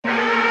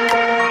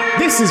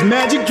This is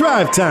Magic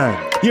Drive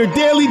Time, your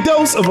daily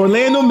dose of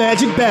Orlando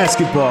Magic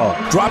basketball.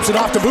 Drops it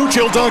off to Vooch,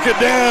 he'll dunk it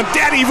down.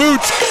 Daddy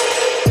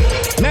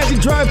Vooch! Magic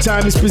Drive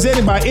Time is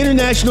presented by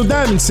International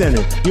Diamond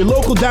Center, your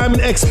local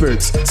diamond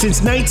experts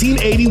since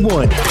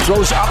 1981.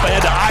 Throws up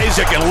ahead to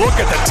Isaac, and look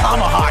at the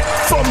tomahawk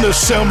from the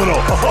Seminole.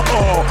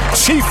 Oh,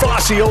 Chief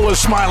Osceola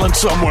smiling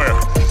somewhere.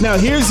 Now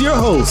here's your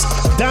host,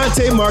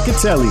 Dante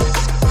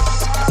Marchitelli.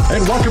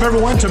 And welcome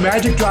everyone to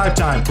Magic Drive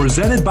Time,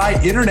 presented by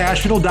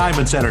International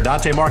Diamond Center.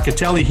 Dante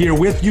Marchitelli here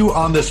with you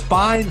on this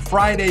fine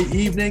Friday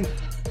evening,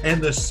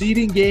 and the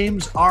seeding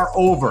games are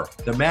over.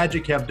 The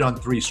Magic have done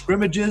 3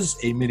 scrimmages,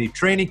 a mini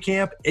training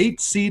camp,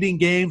 8 seeding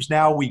games.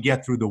 Now we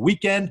get through the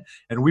weekend,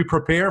 and we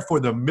prepare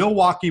for the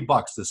Milwaukee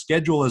Bucks. The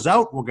schedule is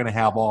out. We're going to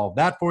have all of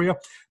that for you.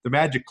 The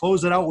Magic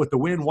close it out with the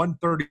win,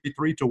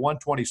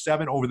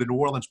 133-127 over the New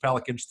Orleans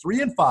Pelicans,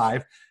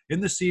 3-5 in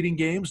the seeding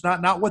games.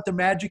 Not what the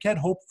Magic had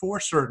hoped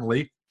for,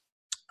 certainly.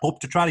 Hope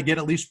to try to get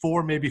at least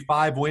 4, maybe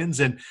 5 wins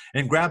and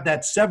grab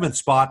that 7th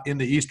spot in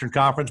the Eastern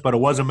Conference, but it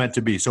wasn't meant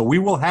to be. So we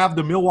will have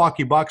the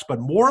Milwaukee Bucks, but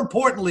more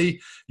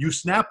importantly, you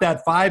snap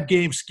that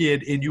 5-game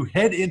skid and you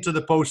head into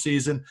the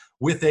postseason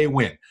with a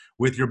win.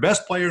 With your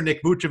best player,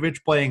 Nick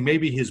Vucevic, playing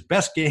maybe his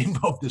best game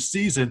of the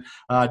season.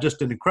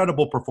 Just an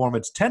incredible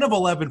performance. 10 of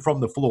 11 from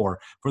the floor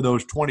for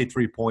those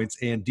 23 points.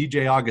 And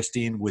DJ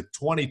Augustin with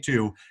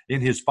 22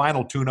 in his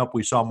final tune-up.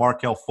 We saw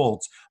Markelle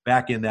Fultz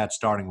back in that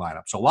starting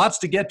lineup. So lots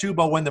to get to,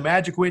 but when the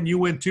Magic win, you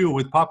win too.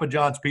 With Papa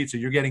John's Pizza,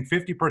 you're getting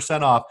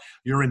 50% off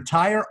your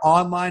entire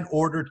online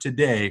order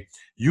today.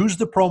 Use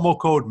the promo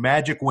code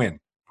MAGICWIN.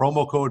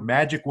 Promo code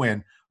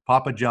MAGICWIN,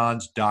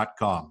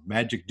 papajohns.com.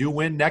 Magic do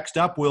win. Next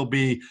up will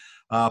be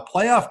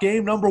playoff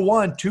game number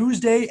 1,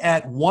 Tuesday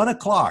at 1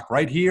 o'clock,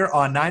 right here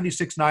on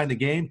 96.9 The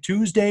Game.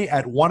 Tuesday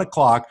at 1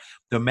 o'clock,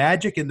 the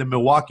Magic and the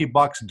Milwaukee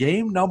Bucks,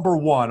 game number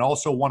 1,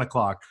 also 1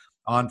 o'clock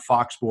on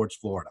Fox Sports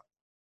Florida.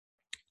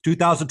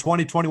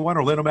 2020-21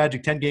 Orlando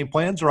Magic 10-game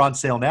plans are on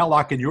sale now.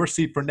 Lock in your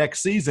seat for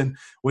next season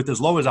with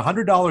as low as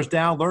 $100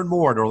 down. Learn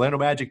more at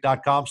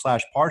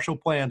orlandomagic.com/partial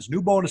plans.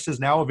 New bonuses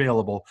now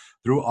available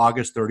through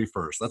August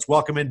 31st. Let's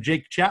welcome in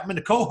Jake Chapman,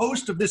 the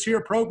co-host of this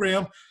here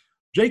program.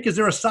 Jake, is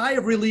there a sigh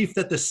of relief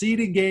that the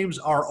seeding games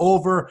are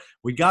over?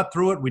 We got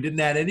through it. We didn't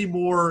add any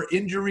more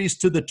injuries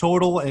to the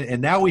total,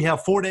 and now we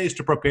have 4 days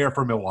to prepare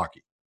for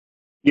Milwaukee.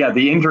 Yeah,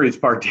 the injuries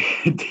part,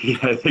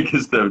 I think,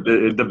 is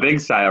the big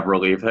sigh of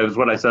relief. It was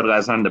what I said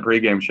last night on the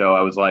pregame show.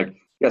 I was like,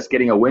 yes,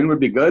 getting a win would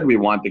be good. We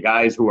want the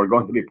guys who are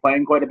going to be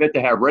playing quite a bit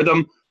to have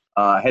rhythm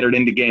headed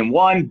into game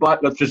 1,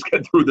 but let's just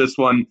get through this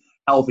one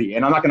healthy.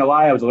 And I'm not going to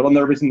lie, I was a little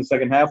nervous in the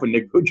second half when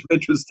Nick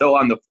Vucevic was still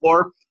on the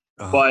floor.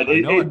 But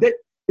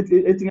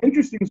it's an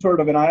interesting sort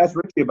of, and I asked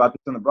Richie about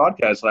this on the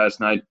broadcast last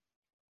night.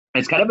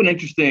 It's kind of an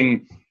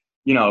interesting,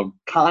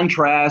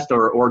 contrast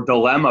or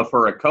dilemma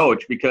for a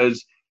coach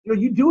because,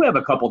 you do have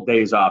a couple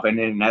days off.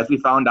 And as we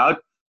found out,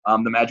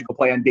 the Magic will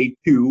play on day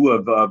 2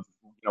 of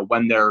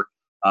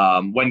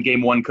when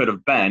game 1 could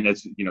have been.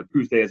 It's,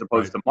 Tuesday as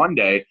opposed to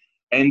Monday.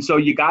 And so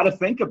you got to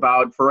think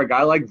about, for a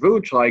guy like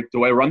Vooch, like,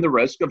 do I run the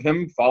risk of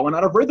him falling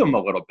out of rhythm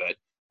a little bit?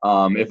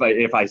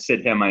 If I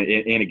sit him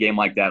in a game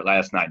like that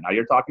last night. Now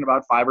you're talking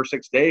about 5 or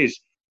 6 days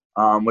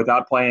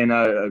without playing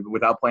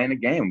a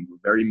game.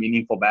 Very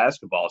meaningful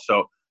basketball.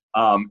 So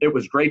it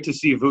was great to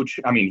see Vooch.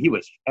 I mean, he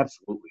was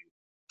absolutely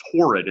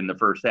torrid in the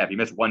first half. He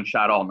missed 1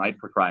 shot all night,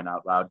 for crying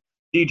out loud.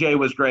 DJ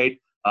was great.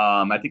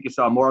 I think you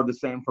saw more of the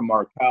same from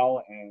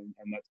Markelle, and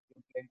that's a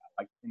good thing.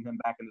 I like seeing him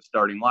back in the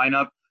starting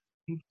lineup.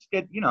 Just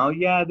get,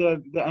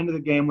 the end of the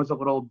game was a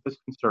little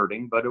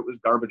disconcerting, but it was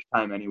garbage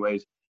time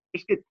anyways.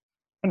 Just kind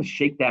of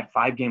shake that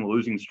 5-game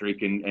losing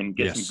streak and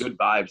get some good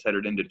vibes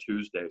headed into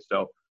Tuesday.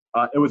 So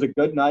it was a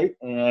good night.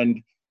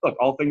 And look,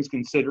 all things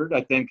considered,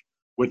 I think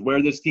with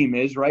where this team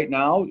is right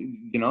now,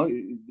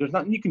 there's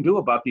nothing you can do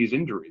about these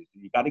injuries.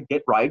 You got to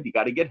get right, you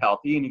got to get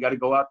healthy, and you got to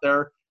go out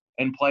there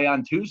and play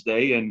on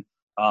Tuesday. And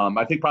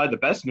I think probably the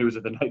best news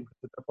of the night is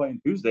that they're playing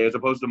Tuesday as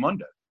opposed to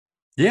Monday.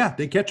 Yeah,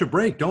 they catch a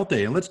break, don't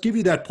they? And let's give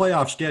you that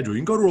playoff schedule. You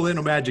can go to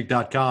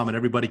orlandomagic.com and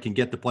everybody can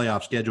get the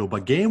playoff schedule.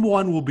 But game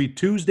 1 will be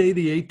Tuesday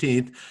the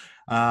 18th.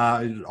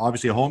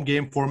 Obviously a home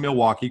game for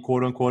Milwaukee,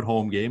 quote-unquote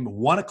home game,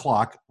 1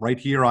 o'clock right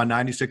here on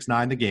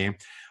 96.9 The Game.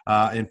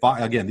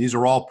 Again, these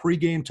are all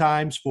pregame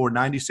times for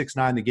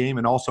 96.9 The Game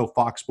and also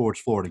Fox Sports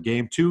Florida.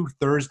 Game 2,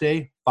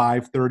 Thursday,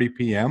 5:30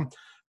 p.m.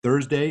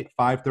 Thursday,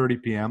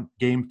 5:30 p.m.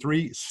 Game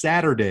 3,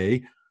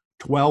 Saturday,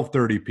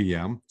 12:30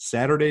 p.m.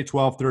 Saturday,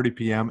 12:30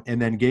 p.m.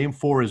 And then Game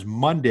 4 is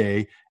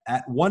Monday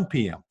at 1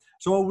 p.m.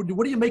 So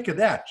what do you make of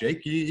that,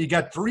 Jake? You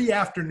got 3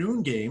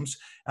 afternoon games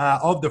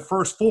of the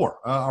first 4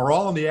 are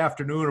all in the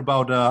afternoon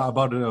about a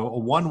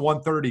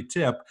 1:30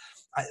 tip.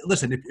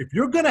 Listen, if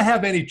you're going to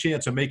have any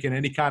chance of making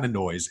any kind of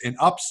noise and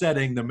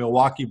upsetting the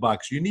Milwaukee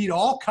Bucks, you need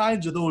all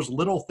kinds of those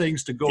little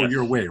things to go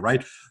your way,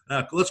 right?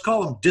 Let's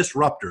call them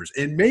disruptors.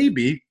 And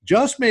maybe,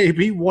 just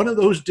maybe, one of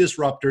those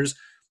disruptors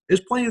is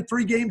playing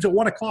 3 games at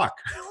 1 o'clock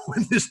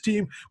when this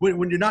team,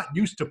 when you're not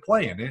used to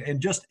playing, and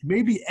just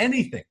maybe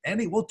anything,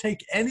 we'll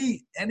take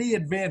any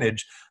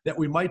advantage that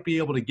we might be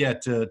able to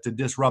get to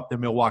disrupt the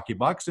Milwaukee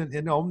Bucks, and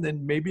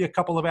then maybe a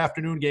couple of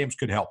afternoon games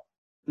could help.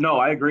 No,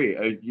 I agree.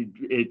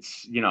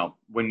 It's,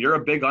 when you're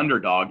a big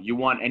underdog, you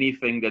want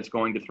anything that's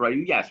going to throw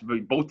you. Yes,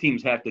 both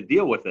teams have to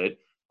deal with it.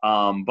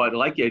 But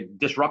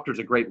disruptor is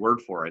a great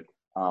word for it.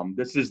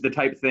 This is the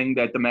type of thing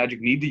that the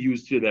Magic need to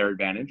use to their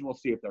advantage. We'll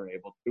see if they're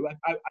able to.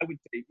 I would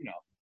say,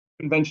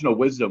 conventional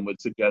wisdom would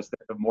suggest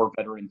that the more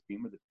veteran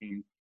team, or the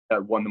team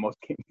that won the most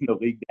games in the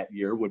league that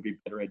year, would be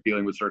better at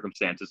dealing with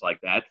circumstances like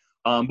that.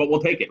 But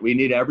we'll take it. We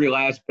need every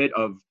last bit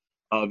of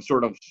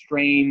sort of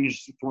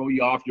strange, throw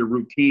you off your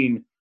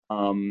routine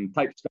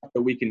type stuff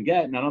that we can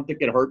get. And I don't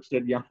think it hurts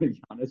that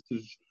Giannis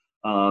is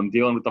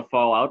dealing with the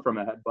fallout from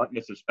a headbutt and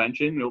a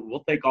suspension.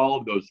 We'll take all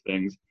of those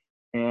things.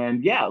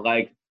 And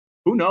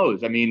who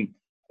knows? I mean,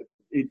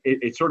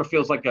 it sort of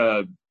feels like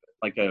a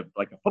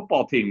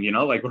football team,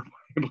 like we're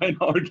playing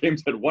all our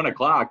games at 1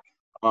 o'clock.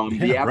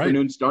 The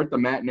afternoon start, the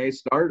matinee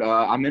start.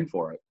 I'm in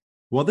for it.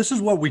 Well, this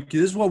is what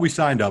we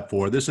signed up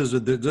for. This is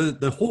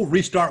the whole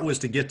restart was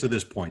to get to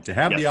this point, to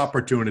have the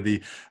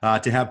opportunity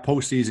to have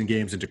postseason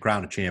games and to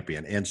crown a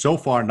champion. And so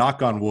far,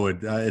 knock on wood,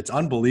 it's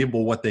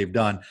unbelievable what they've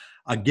done.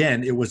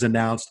 Again, it was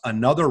announced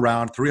another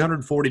round,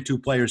 342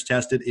 players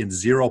tested in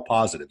 0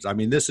 positives. I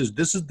mean, this is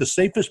the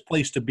safest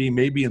place to be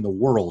maybe in the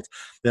world,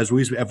 as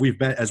we've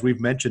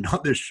mentioned on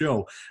this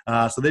show.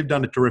 So they've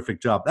done a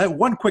terrific job.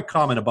 One quick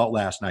comment about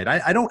last night.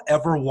 I don't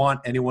ever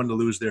want anyone to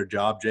lose their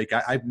job, Jake.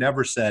 I've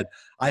never said,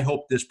 I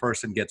hope this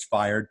person gets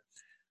fired.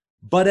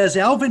 But as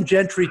Alvin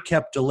Gentry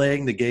kept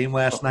delaying the game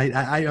last night,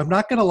 I'm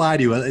not going to lie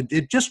to you.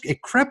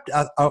 It crept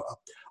a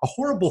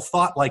horrible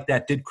thought like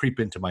that did creep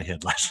into my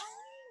head last night.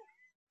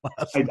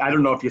 I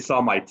don't know if you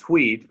saw my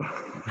tweet.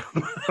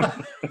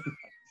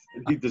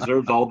 He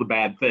deserves all the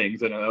bad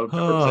things, and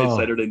I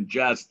said it in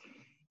jest.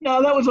 No,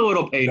 that was a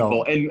little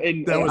painful,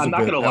 and I'm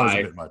not going to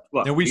lie.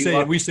 Look, and we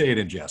say it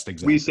in jest.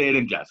 Exactly, we say it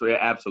in jest.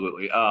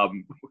 Absolutely.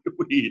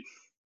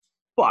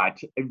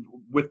 But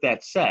with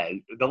that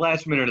said, the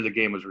last minute of the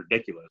game was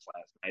ridiculous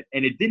last night,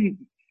 and it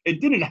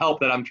didn't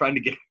help that I'm trying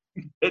to get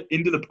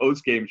into the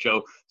post-game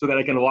show so that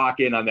I can lock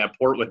in on that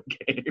Portland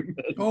game.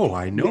 Oh,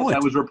 I know it. I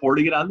was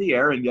reporting it on the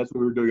air, and yes,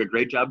 we were doing a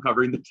great job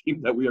covering the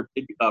team that we are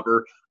paid to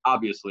cover,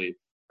 obviously.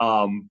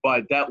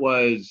 But that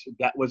was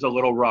a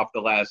little rough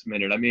the last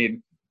minute. I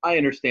mean, I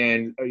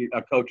understand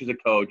a coach is a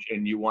coach,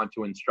 and you want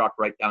to instruct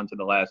right down to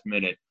the last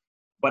minute.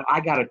 But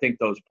I got to think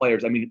those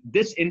players. I mean,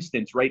 this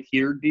instance right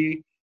here,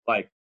 D,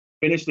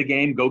 finish the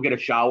game, go get a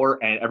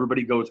shower, and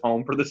everybody goes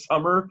home for the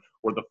summer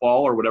or the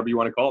fall or whatever you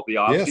want to call it, the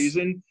off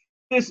season.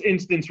 This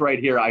instance right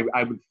here,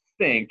 I would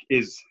think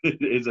is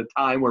a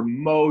time where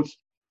most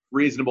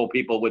reasonable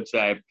people would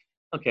say,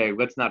 okay,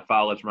 let's not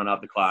foul, let's run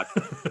out the clock.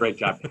 Great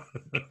job.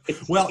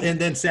 Well, and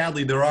then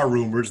sadly, there are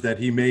rumors that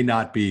he may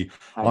not be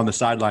on the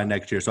sideline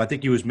next year. So I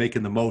think he was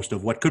making the most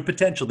of what could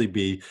potentially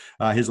be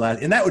his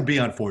last. And that would be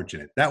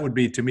unfortunate. That would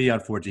be, to me,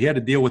 unfortunate. He had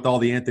to deal with all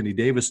the Anthony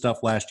Davis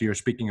stuff last year,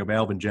 speaking of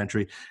Alvin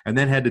Gentry, and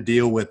then had to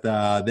deal with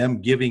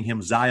them giving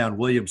him Zion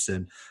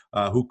Williamson,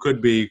 who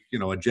could be, a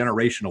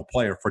generational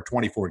player for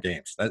 24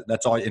 games.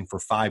 That's all in for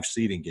 5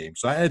 seeding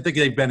games. So I think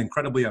they've been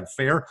incredibly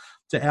unfair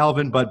to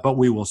Alvin, but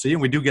we will see.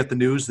 And we do get the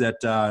news that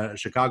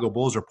Chicago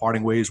Bulls are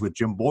parting ways with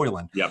Jim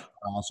Boylan. Yep.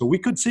 So we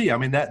could see. I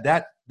mean,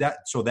 that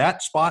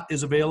spot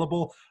is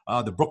available.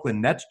 The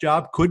Brooklyn Nets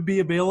job could be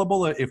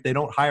available if they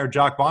don't hire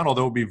Jacque Vaughn,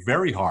 although it would be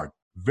very hard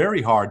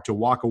to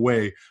walk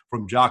away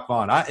from Jacque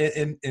Vaughn.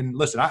 And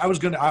listen,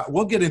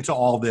 we'll get into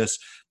all this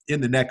in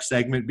the next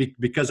segment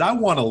because I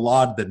want to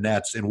laud the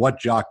Nets and what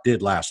Jacque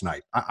did last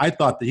night. I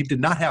thought that he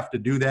did not have to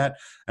do that,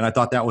 and I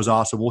thought that was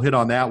awesome. We'll hit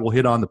on that. We'll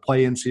hit on the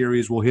play-in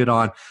series. We'll hit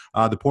on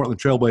the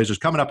Portland Trailblazers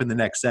coming up in the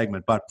next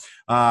segment. But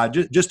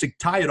just to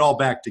tie it all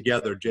back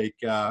together, Jake,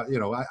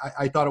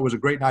 I thought it was a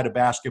great night of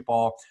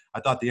basketball.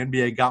 I thought the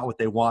NBA got what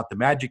they want. The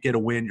Magic get a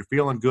win. You're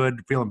feeling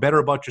good, feeling better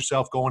about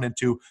yourself going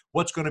into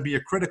what's going to be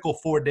a critical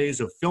 4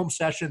 days of film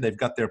session. They've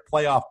got their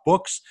playoff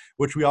books,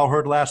 which we all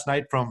heard last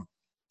night from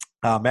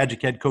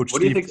Magic head coach Steve.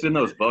 What do you think's in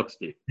those books,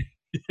 Steve?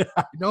 Yeah,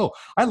 I know.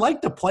 I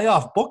like the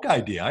playoff book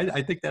idea.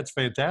 I think that's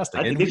fantastic.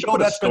 I think they should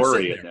put a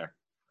story in there.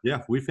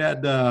 Yeah, we've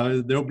had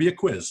there'll be a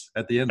quiz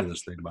at the end of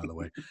this thing, by the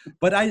way.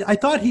 But I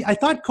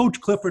thought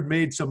Coach Clifford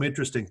made some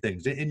interesting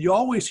things. And you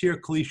always hear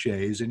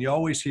cliches, and you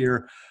always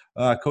hear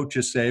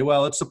coaches say,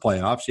 well, it's the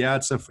playoffs. Yeah,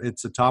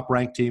 it's a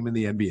top-ranked team in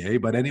the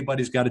NBA, but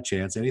anybody's got a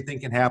chance.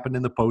 Anything can happen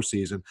in the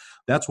postseason.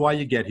 That's why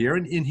you get here.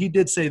 And he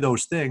did say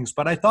those things.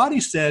 But I thought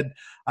he said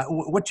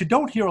what you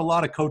don't hear a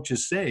lot of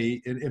coaches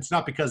say, and it's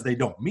not because they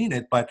don't mean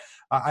it, but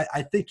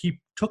I think he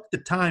took the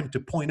time to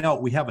point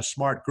out we have a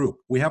smart group.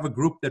 We have a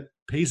group that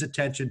pays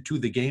attention to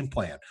the game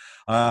plan.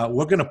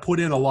 We're going to put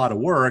in a lot of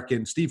work,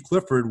 and Steve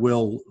Clifford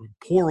will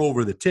pour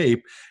over the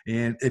tape.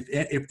 And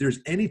if there's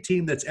any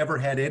team that's ever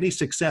had any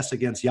success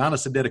against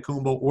Giannis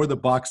Antetokounmpo or the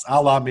Bucks,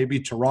 a la maybe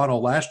Toronto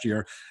last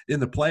year in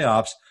the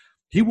playoffs,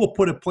 he will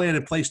put a plan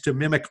in place to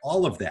mimic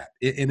all of that.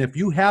 And if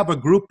you have a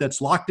group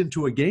that's locked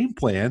into a game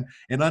plan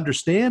and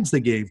understands the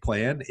game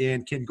plan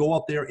and can go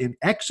out there and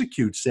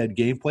execute said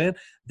game plan,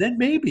 then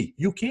maybe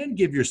you can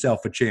give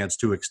yourself a chance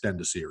to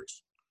extend a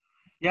series.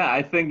 Yeah,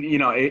 I think,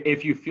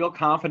 if you feel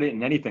confident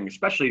in anything,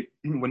 especially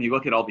when you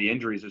look at all the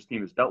injuries this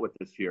team has dealt with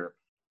this year,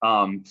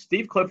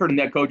 Steve Clifford and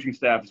that coaching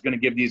staff is going to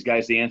give these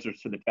guys the answers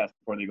to the test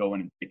before they go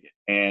in and take it.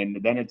 And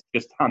then it's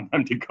just on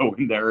them to go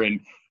in there and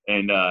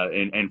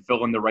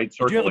fill in the right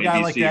circle. Did you have a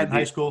guy like that in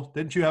high school?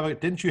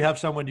 Didn't you have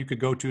someone you could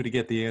go to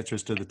get the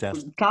answers to the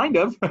test? Kind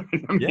of.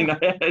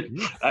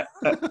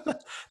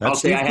 I'll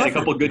say I had a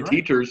couple of good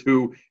teachers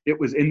who it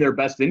was in their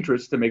best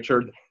interest to make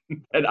sure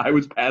that I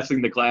was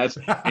passing the class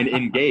and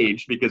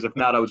engaged, because if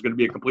not, I was going to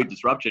be a complete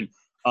disruption.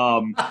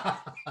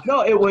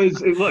 No, it was.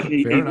 Look,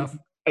 fair enough.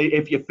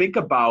 If you think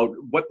about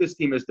what this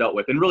team has dealt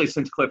with, and really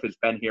since Cliff has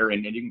been here,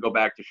 and you can go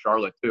back to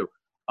Charlotte too,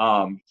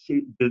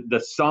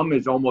 the sum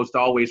is almost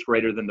always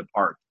greater than the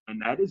part.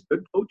 And that is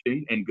good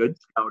coaching and good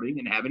scouting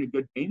and having a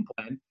good game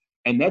plan.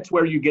 And that's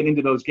where you get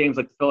into those games,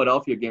 like the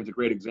Philadelphia game is a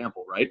great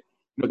example, right?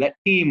 That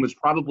team was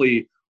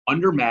probably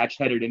undermatched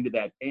headed into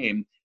that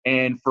game.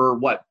 And for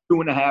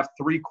 2.5,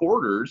 3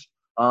 quarters,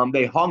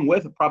 they hung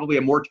with probably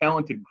a more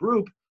talented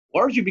group,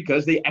 largely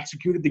because they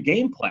executed the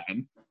game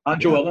plan on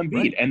Joel Embiid.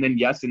 Right. And then,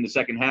 yes, in the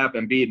second half,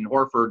 Embiid and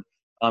Horford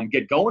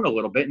get going a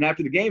little bit. And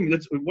after the game,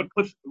 that's what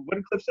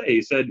did Cliff say?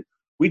 He said,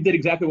 we did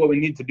exactly what we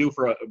need to do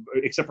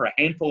except for a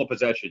handful of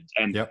possessions.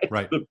 And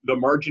the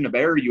margin of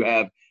error you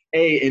have,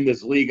 A, in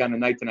this league on a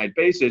night-to-night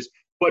basis,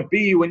 but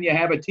B, when you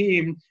have a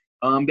team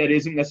that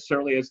isn't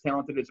necessarily as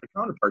talented as their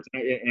counterparts.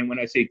 And when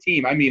I say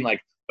team, I mean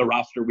like the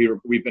roster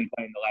we've been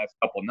playing the last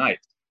couple of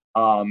nights.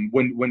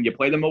 When you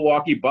play the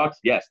Milwaukee Bucks,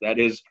 yes, that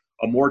is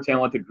a more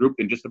talented group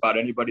than just about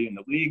anybody in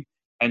the league,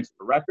 hence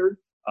the record.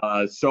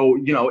 So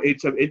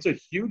it's a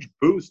huge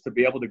boost to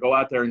be able to go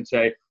out there and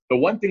say, the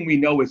one thing we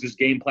know is this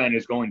game plan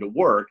is going to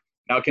work.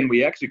 Now, can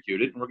we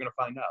execute it? And we're going to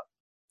find out.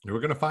 We're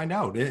going to find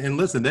out. And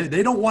listen,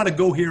 they don't want to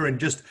go here and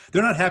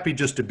they're not happy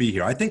just to be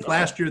here. I think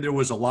last year there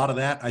was a lot of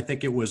that. I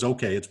think it was,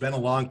 okay, it's been a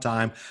long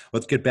time.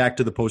 Let's get back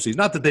to the postseason.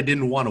 Not that they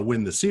didn't want to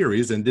win the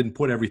series and didn't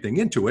put everything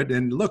into it.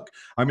 And look,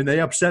 I mean, they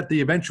upset the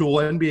eventual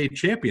NBA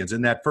champions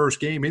in that first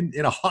game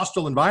in a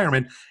hostile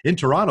environment in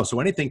Toronto. So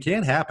anything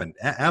can happen.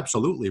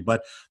 Absolutely.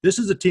 But this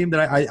is a team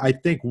that I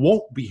think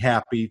won't be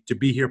happy to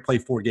be here, play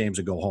 4 games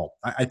and go home.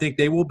 I think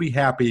they will be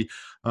happy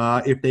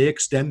if they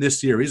extend this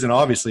series, and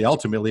obviously,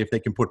 ultimately, if they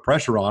can put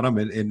pressure on them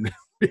and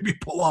maybe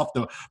pull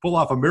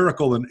off a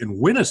miracle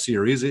and win a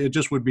series, it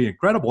just would be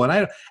incredible. And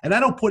I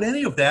don't put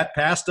any of that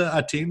past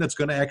a team that's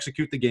going to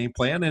execute the game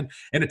plan and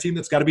a team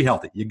that's got to be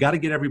healthy. You got to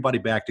get everybody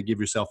back to give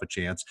yourself a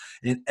chance,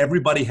 and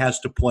everybody has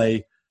to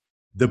play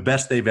the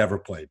best they've ever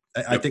played.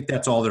 I think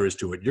that's all there is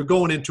to it. You're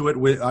going into it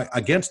with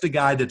against a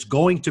guy that's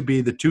going to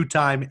be the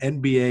 2-time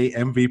NBA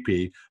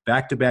MVP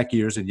back-to-back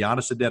years in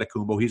Giannis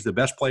Antetokounmpo. He's the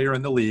best player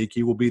in the league.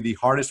 He will be the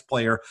hardest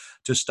player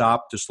to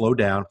stop, to slow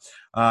down.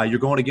 You're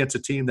going against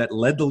a team that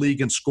led the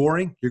league in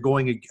scoring. You're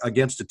going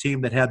against a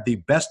team that had the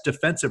best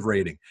defensive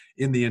rating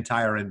in the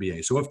entire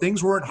NBA. So if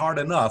things weren't hard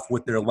enough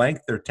with their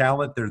length, their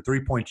talent, their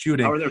three-point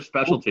shooting. How are their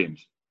special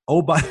teams?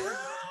 Oh,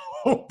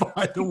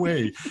 by the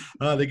way,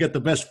 they get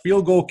the best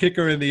field goal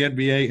kicker in the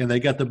NBA, and they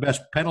got the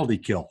best penalty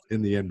kill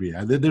in the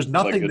NBA. There's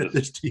nothing that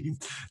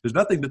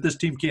this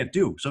team can't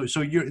do. So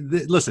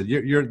listen,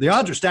 the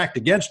odds are stacked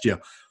against you.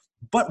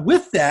 But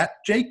with that,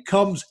 Jake,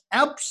 comes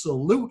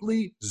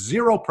absolutely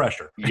zero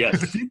pressure.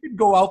 Yes. If you can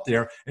go out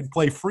there and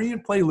play free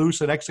and play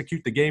loose and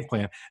execute the game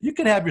plan, you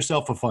can have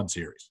yourself a fun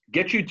series.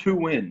 Get you 2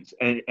 wins,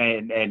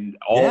 and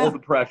all of the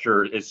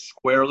pressure is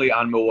squarely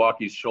on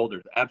Milwaukee's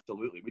shoulders.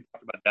 Absolutely. We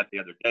talked about that the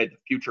other day, the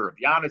future of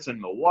Giannis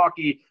in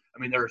Milwaukee. I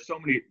mean, there are so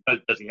many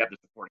 – does he have the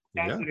supporting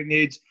cast that he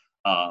needs?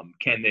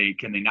 Can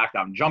they knock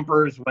down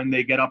jumpers when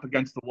they get up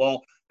against the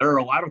wall? There are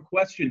a lot of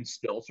questions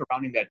still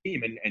surrounding that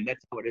team, and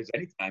that's how it is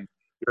anytime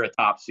you're a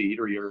top seed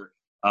or you're,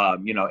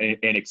 an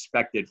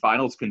expected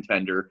finals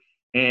contender.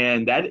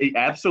 And that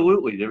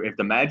absolutely, if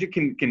the Magic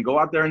can go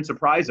out there and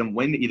surprise them,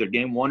 win either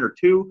game 1 or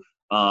 2,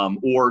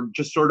 or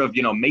just sort of,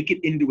 make it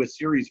into a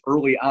series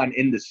early on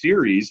in the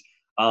series,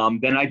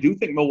 then I do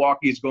think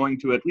Milwaukee is going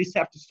to at least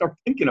have to start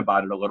thinking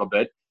about it a little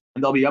bit,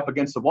 and they'll be up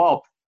against the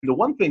wall. And the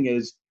one thing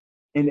is,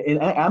 and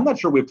I'm not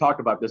sure we've talked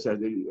about this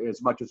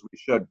as much as we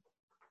should,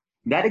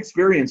 that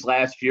experience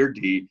last year,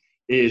 D,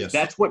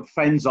 that's what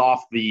fends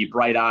off the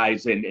bright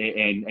eyes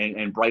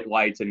and bright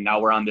lights, and now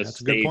we're on this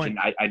stage, and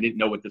I didn't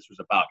know what this was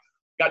about.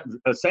 Got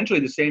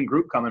essentially the same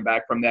group coming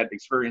back from that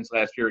experience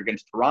last year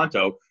against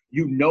Toronto.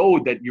 You know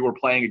that you were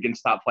playing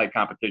against top flight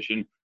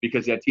competition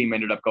because that team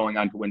ended up going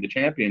on to win the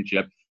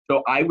championship.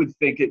 So I would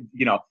think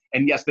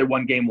and yes, they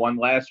won game 1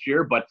 last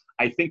year, but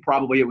I think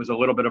probably it was a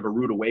little bit of a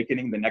rude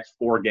awakening the next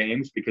 4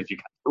 games because you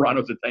got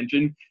Toronto's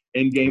attention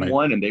in game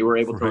 1 and they were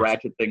able to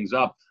ratchet things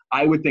up.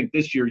 I would think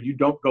this year you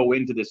don't go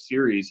into this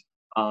series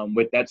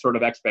with that sort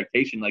of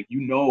expectation. Like, you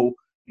know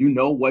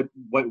what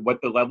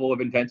the level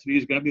of intensity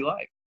is going to be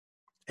like.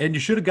 And you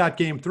should have got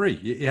game 3.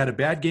 You had a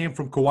bad game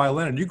from Kawhi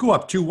Leonard. You go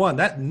up 2-1.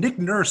 That Nick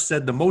Nurse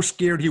said the most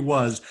scared he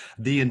was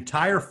the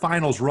entire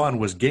finals run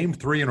was game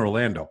 3 in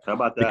Orlando. How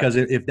about that? Because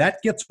if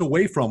that gets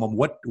away from them,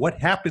 what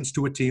happens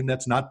to a team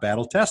that's not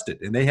battle tested?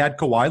 And they had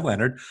Kawhi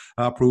Leonard,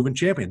 proven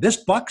champion. This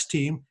Bucks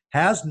team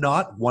has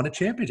not won a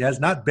championship, has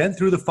not been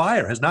through the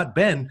fire, has not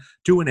been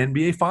to an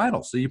NBA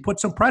Finals. So you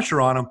put some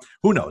pressure on them.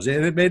 Who knows?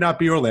 It may not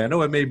be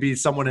Orlando. It may be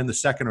someone in the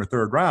second or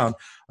third round,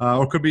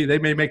 or could be they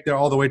may make it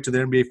all the way to the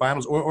NBA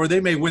Finals, or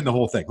they may win the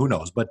whole thing. Who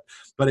knows? But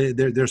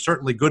they're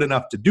certainly good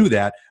enough to do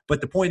that.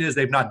 But the point is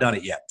they've not done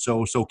it yet.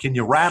 So can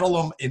you rattle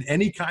them in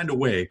any kind of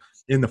way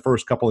in the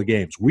first couple of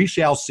games? We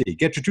shall see.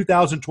 Get your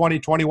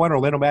 2020-21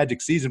 Orlando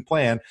Magic season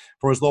plan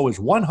for as low as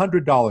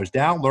 $100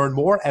 down. Learn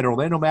more at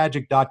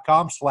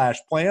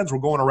orlandomagic.com/plans. We're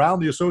going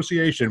around the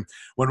association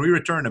when we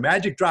return to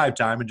Magic Drive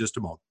Time in just a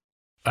moment.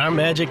 Our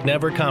Magic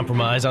never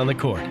compromise on the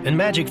court, and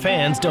Magic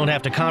fans don't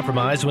have to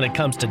compromise when it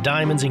comes to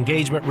diamonds,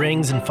 engagement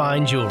rings, and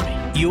fine jewelry.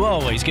 You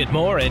always get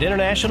more at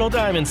International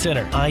Diamond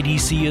Center.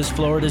 IDC is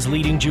Florida's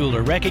leading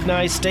jeweler,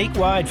 recognized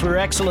statewide for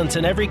excellence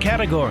in every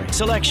category,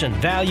 selection,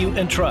 value,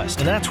 and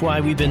trust. And that's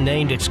why we've been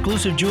named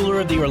exclusive jeweler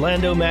of the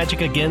Orlando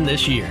Magic again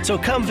this year. So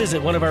come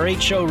visit one of our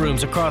 8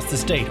 showrooms across the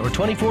state or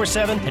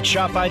 24/7 at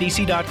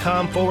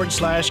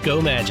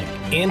shopidc.com/go Magic.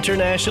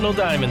 International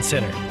Diamond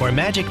Center, where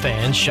Magic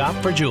fans shop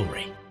for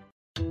jewelry.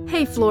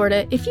 Hey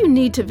Florida, if you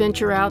need to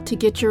venture out to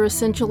get your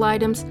essential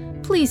items,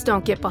 please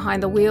don't get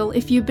behind the wheel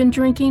if you've been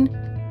drinking.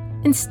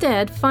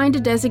 Instead, find a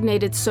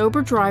designated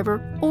sober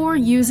driver or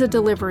use a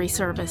delivery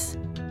service.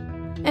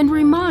 And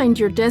remind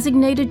your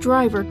designated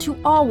driver to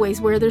always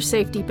wear their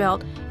safety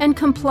belt and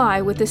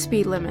comply with the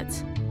speed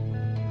limits.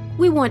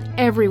 We want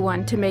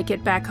everyone to make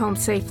it back home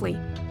safely.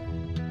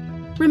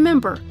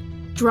 Remember,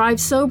 drive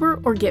sober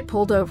or get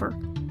pulled over.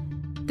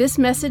 This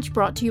message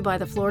brought to you by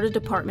the Florida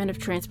Department of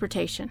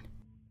Transportation.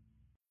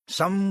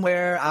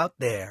 Somewhere out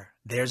there,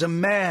 there's a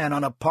man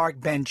on a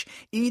park bench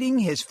eating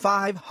his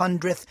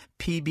 500th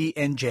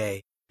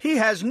PB&J. He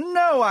has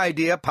no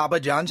idea Papa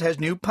John's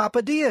has new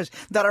Papadillas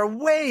that are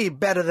way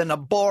better than a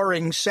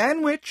boring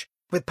sandwich.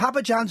 With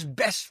Papa John's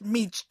best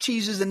meats,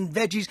 cheeses, and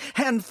veggies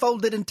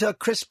hand-folded into a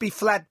crispy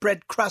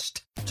flatbread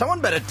crust.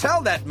 Someone better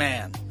tell that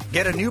man.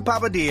 Get a new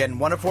Papadilla in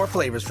 1 of 4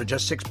 flavors for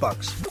just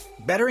 $6.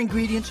 Better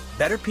ingredients,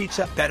 better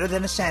pizza, better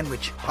than a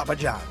sandwich. Papa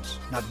John's.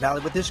 Not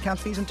valid with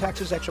discounts, fees, and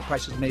taxes. Extra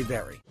prices may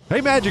vary. Hey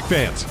Magic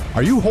fans,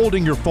 are you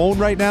holding your phone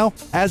right now?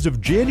 As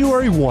of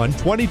January 1,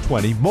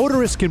 2020,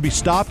 motorists can be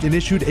stopped and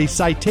issued a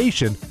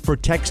citation for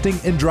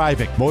texting and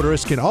driving.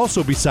 Motorists can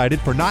also be cited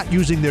for not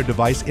using their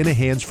device in a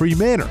hands-free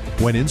manner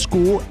when in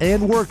school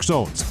and work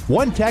zones.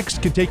 One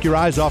text can take your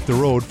eyes off the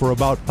road for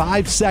about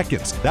 5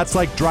 seconds. That's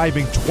like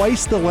driving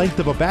twice the length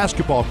of a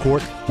basketball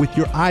court with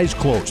your eyes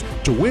closed.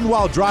 To win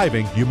while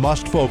driving, you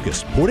must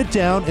focus. Put it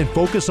down and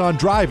focus on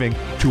driving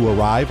to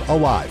arrive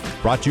alive.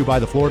 Brought to you by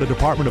the Florida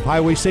Department of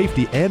Highway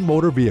Safety and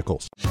Motor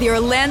Vehicles. The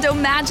Orlando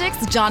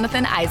Magic's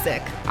Jonathan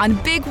Isaac on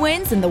big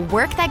wins and the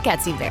work that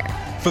gets you there.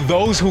 For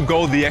those who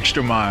go the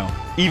extra mile,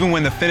 even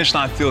when the finish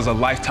line feels a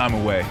lifetime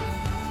away.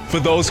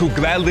 For those who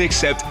gladly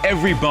accept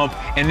every bump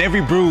and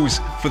every bruise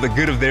for the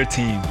good of their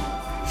team.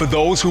 For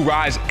those who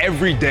rise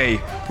every day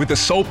with the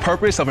sole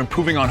purpose of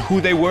improving on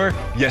who they were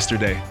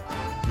yesterday.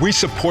 We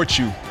support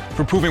you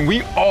for proving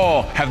we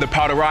all have the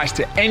power to rise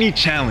to any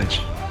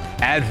challenge.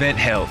 Advent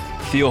Health.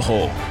 Feel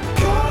whole.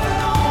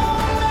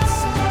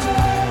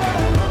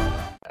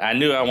 I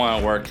knew I wanted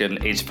to work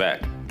in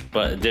HVAC,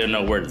 but didn't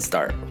know where to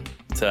start.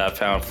 So I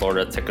found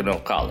Florida Technical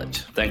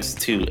College. Thanks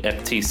to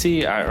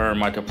FTC, I earned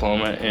my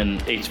diploma in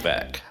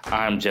HVAC.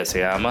 I'm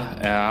Jesse Ama,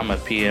 and I'm a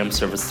PM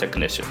service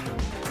technician.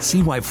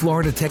 See why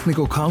Florida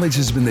Technical College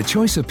has been the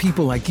choice of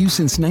people like you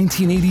since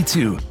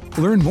 1982.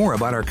 Learn more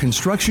about our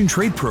construction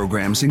trade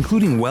programs,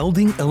 including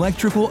welding,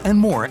 electrical, and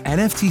more at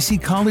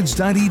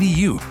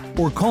ftccollege.edu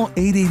or call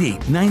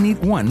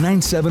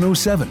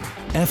 888-981-9707.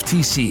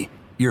 FTC,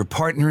 your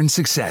partner in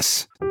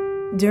success.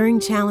 During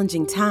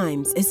challenging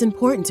times, it's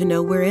important to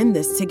know we're in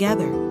this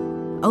together.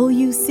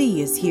 OUC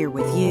is here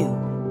with you.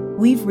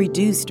 We've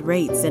reduced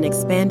rates and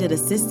expanded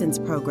assistance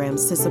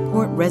programs to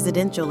support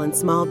residential and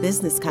small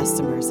business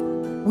customers.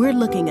 We're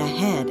looking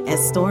ahead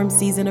as storm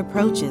season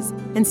approaches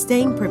and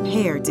staying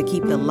prepared to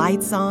keep the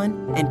lights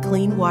on and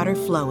clean water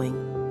flowing.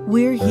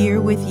 We're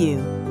here with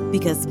you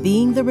because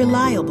being the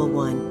reliable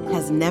one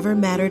has never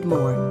mattered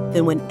more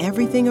than when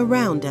everything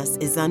around us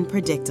is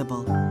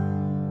unpredictable.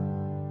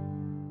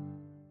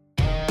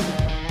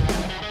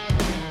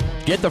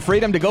 Get the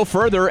freedom to go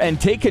further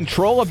and take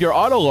control of your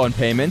auto loan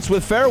payments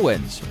with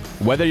Fairwinds.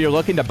 Whether you're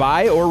looking to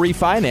buy or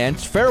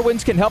refinance,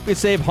 Fairwinds can help you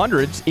save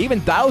hundreds, even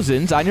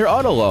thousands on your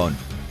auto loan.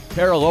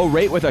 Pair a low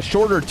rate with a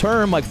shorter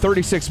term like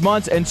 36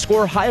 months and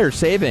score higher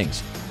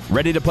savings.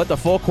 Ready to put the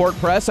full court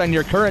press on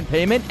your current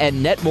payment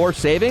and net more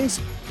savings?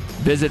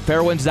 Visit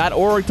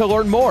fairwinds.org to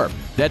learn more.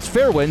 That's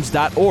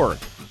fairwinds.org.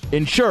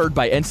 Insured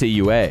by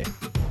NCUA.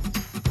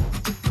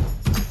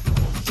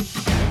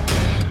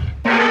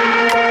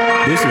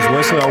 This is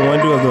Wesley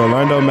Onwundu of the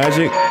Orlando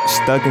Magic.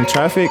 Stuck in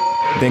traffic?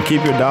 Then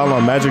keep your dial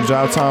on Magic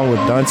Drive Time with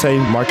Dante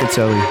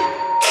Marchitelli.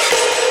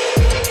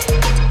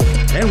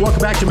 And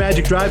welcome back to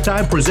Magic Drive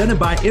Time, presented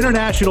by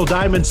International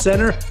Diamond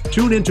Center.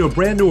 Tune into a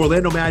brand new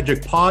Orlando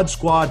Magic Pod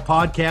Squad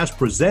podcast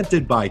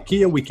presented by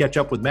Kia. We catch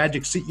up with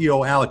Magic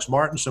CEO Alex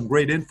Martin. Some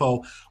great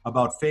info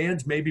about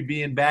fans maybe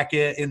being back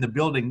in the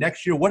building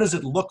next year. What does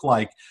it look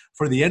like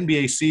for the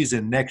NBA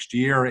season next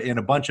year? And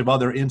a bunch of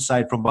other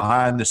insight from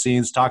behind the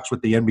scenes talks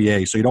with the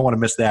NBA. So you don't want to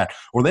miss that.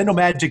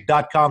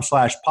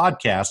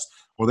 OrlandoMagic.com/podcast.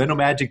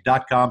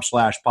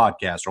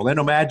 OrlandoMagic.com/podcast.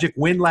 Orlando Magic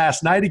win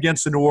last night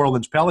against the New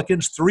Orleans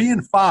Pelicans,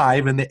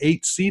 3-5 in the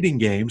 8 seeding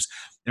games.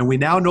 And we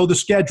now know the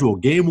schedule.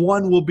 Game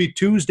 1 will be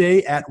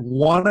Tuesday at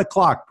 1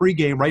 o'clock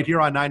pregame right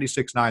here on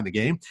 96.9 The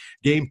Game.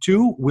 Game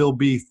 2 will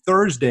be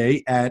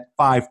Thursday at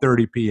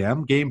 5:30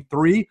 p.m. Game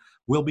 3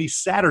 will be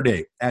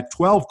Saturday at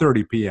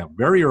 12:30 p.m.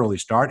 Very early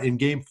start. And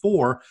Game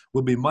 4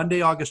 will be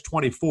Monday, August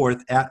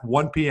 24th at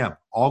 1 p.m.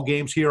 All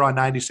games here on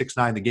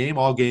 96.9 The Game.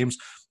 All games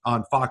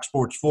on Fox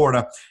Sports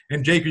Florida.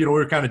 And Jake, we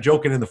were kind of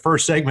joking in the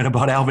first segment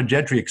about Alvin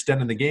Gentry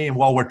extending the game.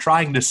 While we're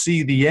trying to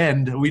see the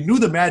end, we knew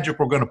the Magic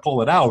were going to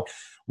pull it out.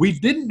 We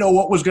didn't know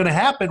what was going to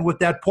happen with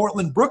that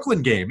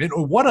Portland-Brooklyn game. And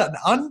what an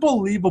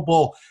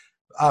unbelievable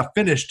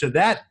finish to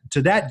that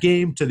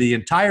game, to the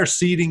entire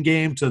seeding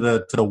game, to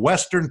the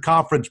Western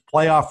Conference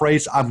playoff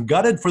race. I'm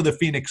gutted for the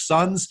Phoenix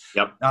Suns.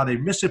 Yep. They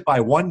miss it by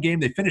 1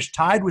 game. They finish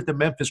tied with the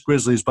Memphis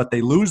Grizzlies, but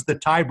they lose the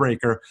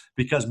tiebreaker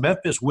because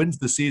Memphis wins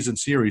the season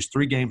series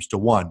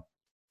 3-1.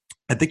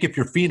 I think if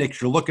you're Phoenix,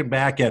 you're looking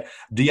back at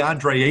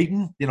DeAndre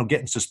Ayton,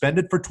 getting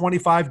suspended for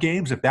 25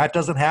 games. If that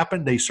doesn't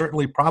happen, they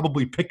certainly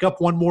probably pick up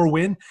one more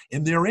win,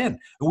 and they're in.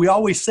 We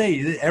always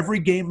say every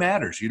game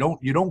matters. You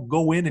don't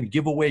go in and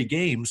give away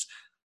games.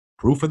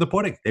 Proof in the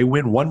pudding. They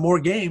win one more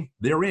game,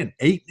 they're in.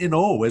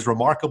 8-0, as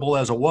remarkable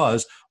as it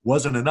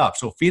wasn't enough.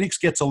 So Phoenix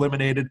gets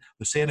eliminated.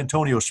 The San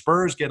Antonio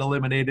Spurs get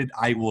eliminated.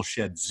 I will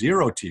shed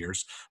 0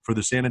 tears for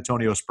the San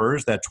Antonio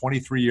Spurs. That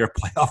 23-year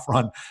playoff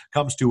run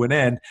comes to an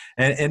end.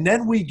 And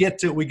then we got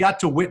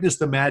to witness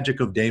the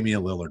magic of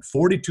Damian Lillard.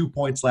 42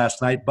 points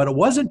last night, but it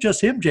wasn't just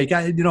him, Jake.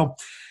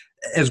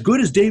 As good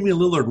as Damian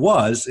Lillard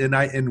was,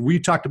 and we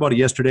talked about it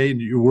yesterday,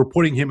 and we're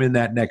putting him in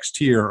that next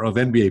tier of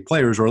NBA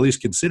players, or at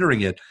least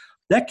considering it.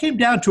 That came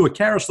down to a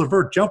Karis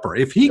LeVert jumper.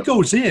 If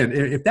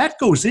that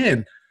goes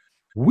in,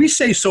 we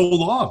say so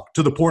long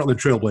to the Portland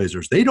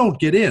Trailblazers. They don't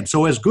get in.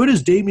 So as good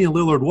as Damian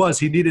Lillard was,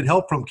 he needed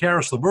help from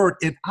Karis LeVert.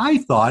 And I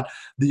thought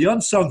the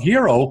unsung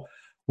hero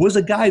was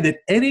a guy that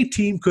any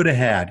team could have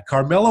had.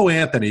 Carmelo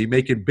Anthony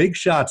making big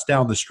shots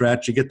down the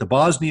stretch. You get the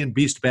Bosnian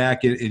beast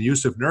back in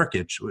Jusuf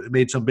Nurkic.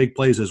 Made some big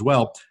plays as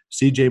well.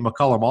 C.J.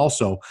 McCollum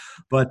also.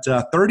 But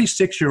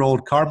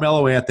 36-year-old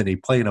Carmelo Anthony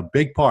playing a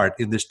big part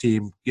in this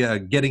team,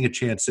 getting a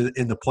chance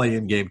in the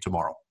play-in game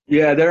tomorrow.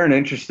 Yeah, they're an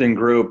interesting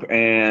group,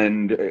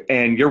 and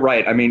you're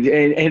right. I mean,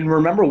 and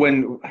remember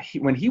when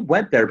he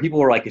went there, people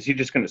were like, "Is he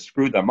just going to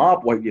screw them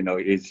up? What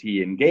is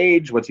he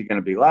engaged? What's he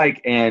going to be like?"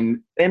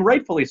 And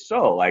rightfully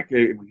so. Like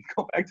we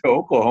go back to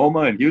Oklahoma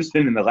and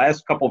Houston, and the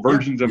last couple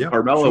versions of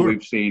Carmelo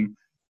we've seen,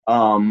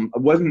 I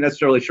wasn't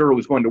necessarily sure it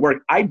was going to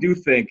work. I do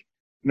think.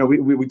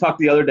 We talked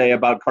the other day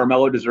about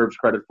Carmelo deserves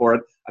credit for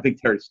it. I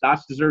think Terry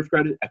Stotts deserves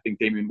credit. I think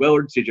Damian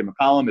Lillard, C.J.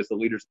 McCollum, as the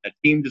leaders of that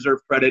team, deserve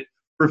credit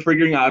for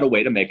figuring out a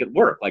way to make it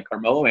work. Like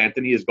Carmelo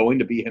Anthony is going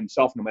to be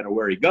himself no matter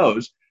where he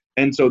goes.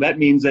 And so that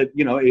means that,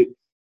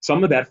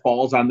 some of that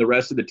falls on the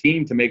rest of the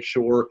team to make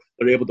sure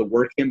they're able to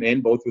work him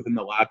in both within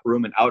the locker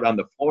room and out on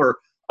the floor.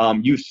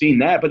 You've seen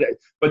that.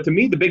 But to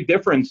me, the big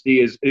difference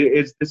is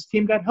this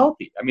team got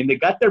healthy. I mean, they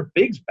got their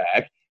bigs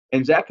back,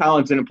 and Zach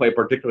Collins didn't play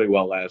particularly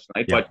well last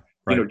night. Yeah. But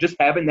just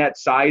having that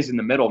size in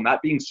the middle,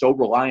 not being so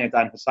reliant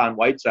on Hassan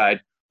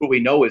Whiteside, who we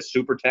know is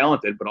super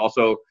talented, but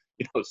also,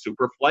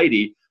 super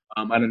flighty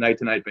on a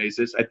night-to-night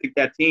basis. I think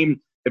that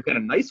team, they've got a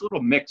nice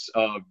little mix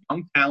of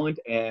young talent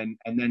and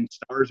then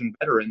stars and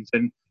veterans.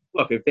 And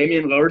look, if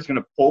Damian Lillard's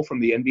going to pull from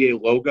the NBA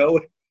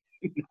logo,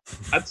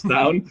 that's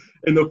down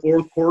in the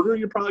fourth quarter,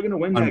 you're probably going to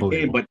win that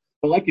game. But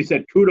like you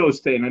said,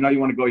 kudos to, and I know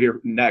you want to go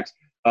here next,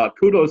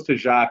 kudos to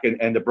Jacques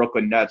and the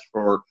Brooklyn Nets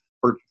for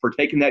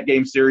taking that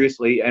game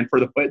seriously and for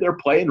the way they're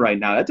playing right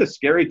now. That's a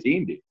scary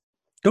team, dude.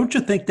 Don't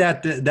you think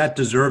that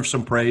deserves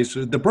some praise?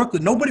 The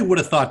Brooklyn, nobody would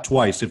have thought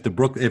twice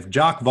if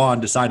Jacques Vaughn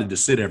decided to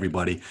sit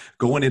everybody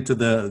going into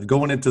the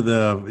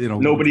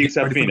nobody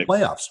except Phoenix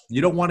playoffs.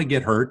 You don't want to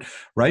get hurt,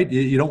 right?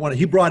 You don't want to.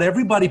 He brought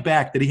everybody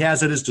back that he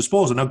has at his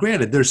disposal. Now,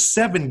 granted, there's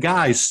 7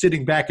 guys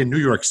sitting back in New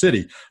York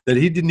City that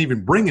he didn't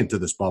even bring into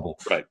this bubble.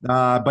 Right.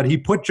 But he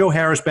put Joe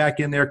Harris back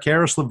in there,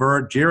 Karis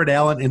LeVert, Jared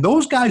Allen, and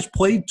those guys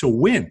played to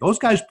win. Those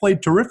guys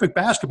played terrific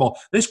basketball.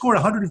 They scored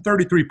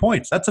 133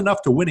 points. That's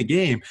enough to win a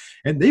game,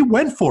 and they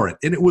went for it.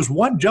 And it was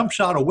one jump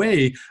shot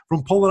away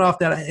from pulling off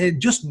that. And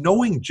just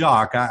knowing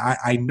Jock,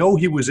 I know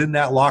he was in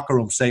that locker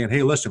room saying,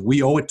 hey, listen,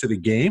 we owe it to the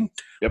game.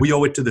 Yep. We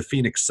owe it to the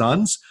Phoenix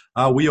Suns.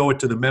 We owe it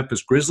to the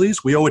Memphis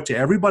Grizzlies. We owe it to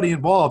everybody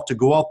involved to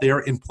go out there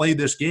and play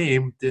this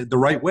game the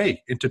right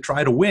way and to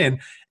try to win.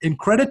 And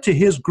credit to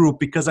his group,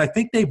 because I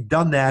think they've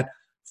done that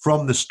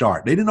from the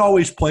start. They didn't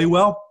always play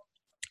well,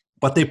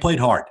 but they played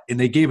hard, and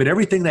they gave it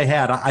everything they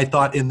had, I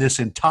thought, in this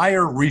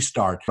entire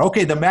restart.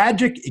 Okay, the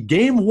Magic,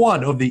 Game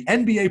 1 of the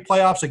NBA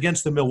playoffs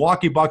against the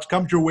Milwaukee Bucks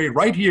comes your way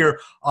right here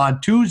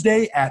on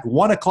Tuesday at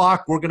 1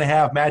 o'clock. We're going to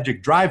have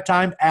Magic Drive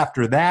Time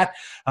after that.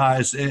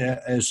 As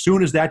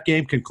soon as that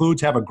game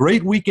concludes, have a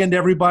great weekend,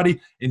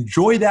 everybody.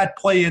 Enjoy that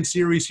play-in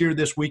series here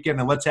this weekend,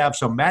 and let's have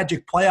some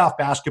Magic playoff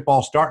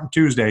basketball starting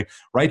Tuesday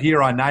right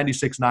here on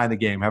 96.9 The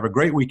Game. Have a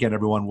great weekend,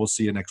 everyone. We'll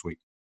see you next week.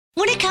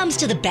 When it comes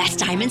to the best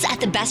diamonds at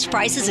the best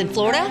prices in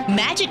Florida,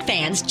 Magic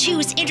fans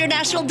choose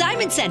International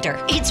Diamond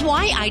Center. It's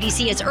why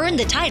IDC has earned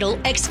the title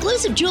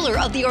Exclusive Jeweler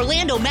of the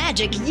Orlando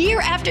Magic year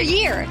after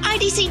year.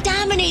 IDC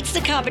dominates the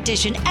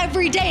competition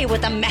every day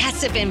with a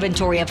massive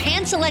inventory of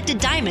hand-selected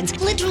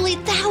diamonds, literally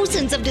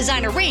thousands of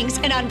designer rings,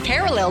 an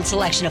unparalleled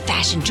selection of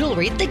fashion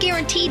jewelry, the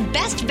guaranteed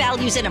best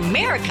values in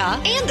America,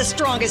 and the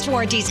strongest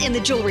warranties in the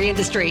jewelry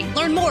industry.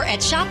 Learn more at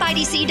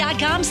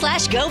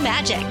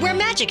shopidc.com/GoMagic, where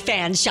Magic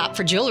fans shop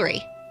for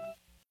jewelry.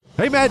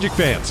 Hey Magic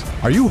fans,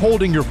 are you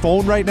holding your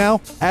phone right now?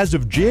 As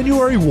of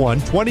January 1,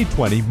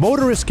 2020,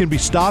 motorists can be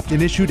stopped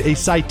and issued a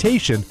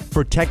citation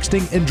for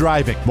texting and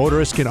driving.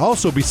 Motorists can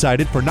also be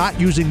cited for not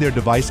using their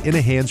device in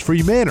a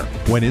hands-free manner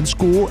when in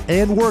school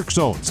and work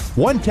zones.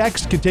 One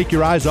text can take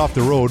your eyes off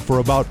the road for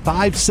about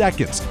 5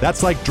 seconds.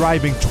 That's like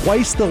driving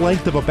twice the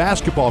length of a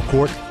basketball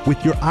court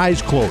with your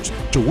eyes closed.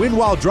 To win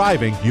while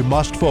driving, you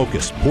must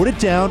focus. Put it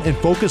down and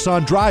focus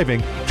on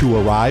driving to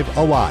arrive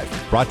alive.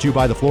 Brought to you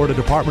by the Florida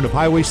Department of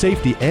Highway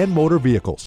Safety and Motor Vehicles.